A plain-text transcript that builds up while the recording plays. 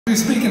We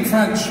speak in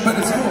French, but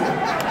it's cool. Good.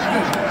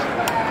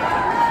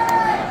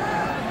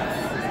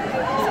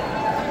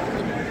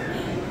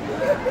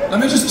 Let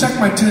me just check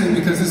my tuning,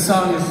 because this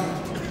song is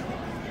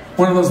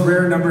one of those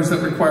rare numbers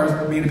that requires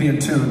me to be in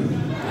tune.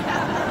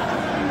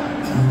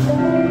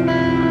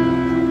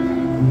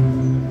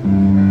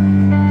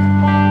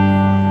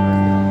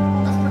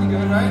 That's pretty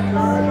good, right?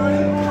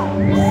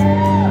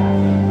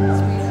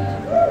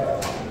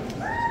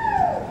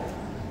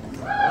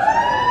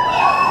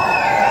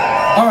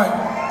 All right,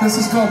 this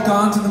is called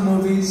 "Gone to the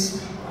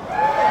Movies,"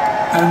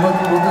 and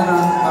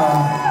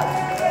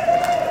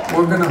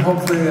we're gonna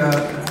hopefully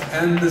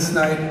end this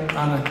night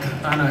on a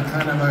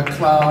kind of a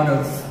cloud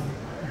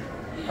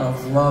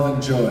of love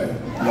and joy.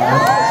 All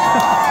right?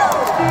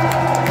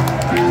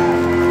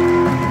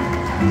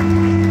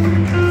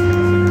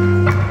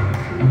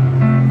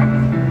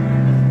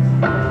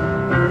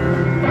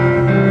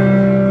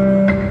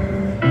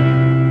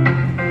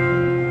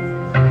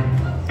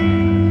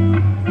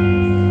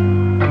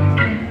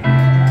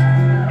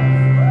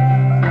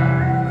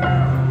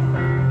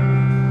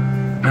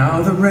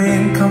 Now the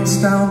rain comes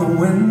down the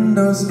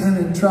windows and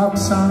it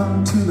drops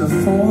onto the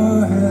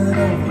forehead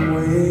of the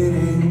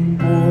waiting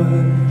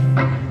boy.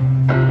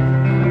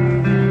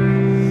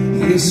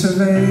 He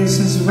surveys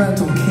his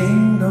rental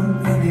kingdom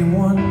and he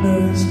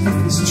wonders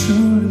if he's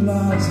truly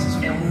lost his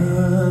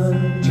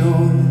one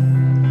joy.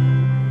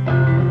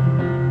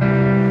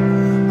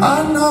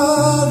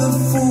 Another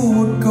fool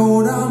would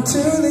go down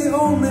to the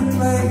only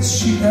place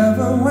she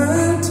ever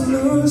went to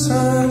lose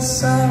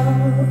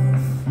herself.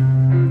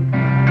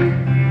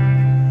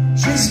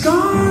 She's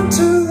gone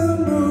to the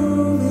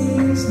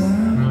movies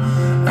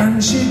now,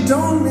 and she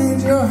don't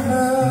need your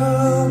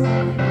help.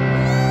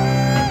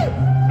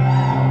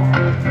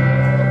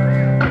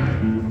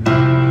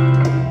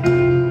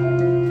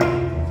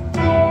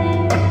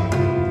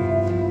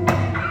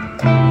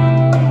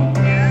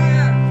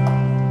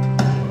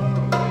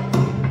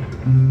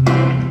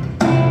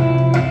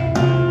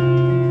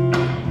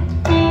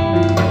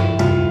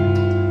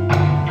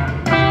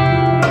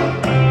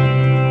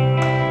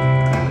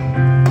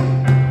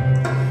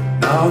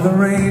 Now the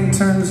rain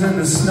turns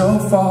into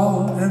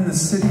snowfall, and the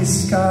city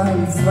sky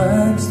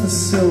reflects the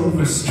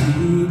silver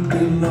street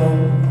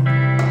below.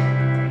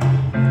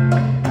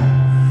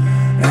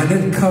 And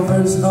it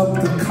covers up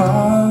the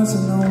cars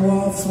and the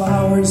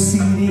wallflowers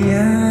see the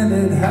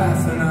ended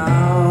half an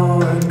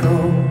hour ago.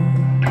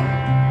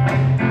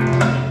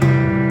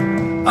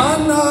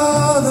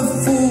 Another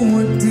fool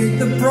would dig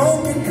the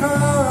broken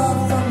car out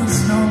from the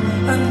snow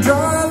and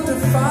drive to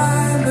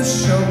find the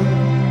show.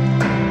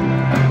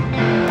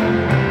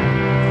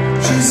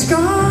 She's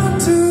gone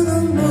to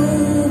the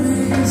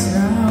movies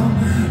now,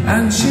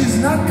 and she's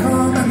not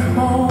coming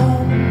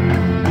home.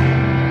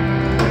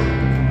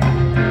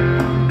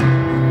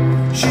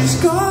 She's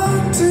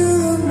gone to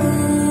the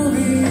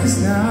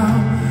movies now,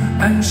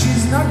 and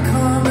she's not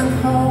coming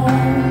home.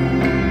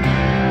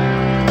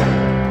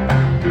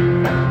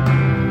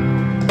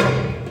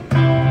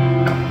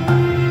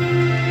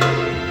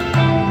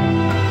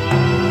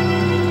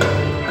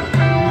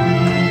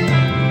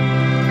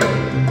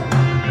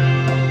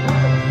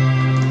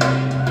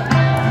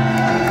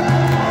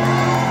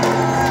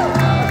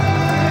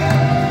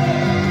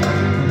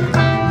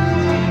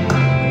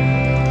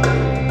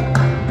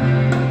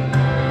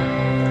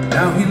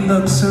 Now he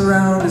looks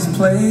around his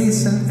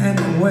place, and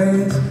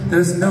anyways,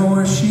 there's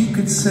nowhere she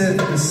could sit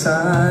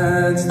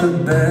besides the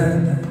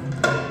bed.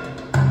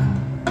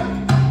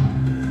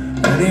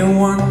 And he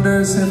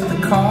wonders if the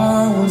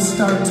car will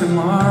start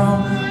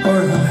tomorrow,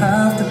 or he'll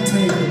have to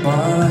take a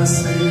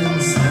bus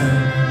instead.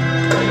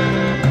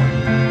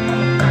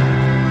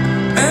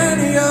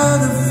 Any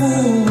other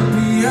fool would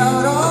be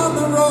out on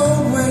the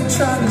roadway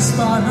trying to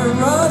spot her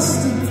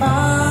rusty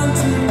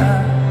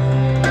Pontiac.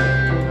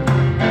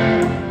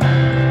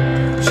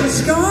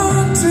 She's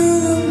gone to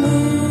the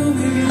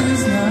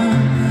movies now,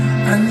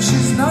 and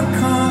she's not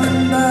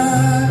coming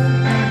back.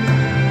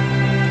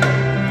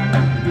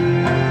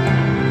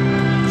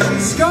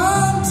 She's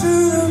gone to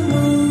the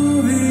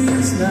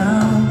movies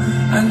now,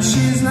 and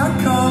she's not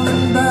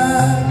coming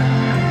back.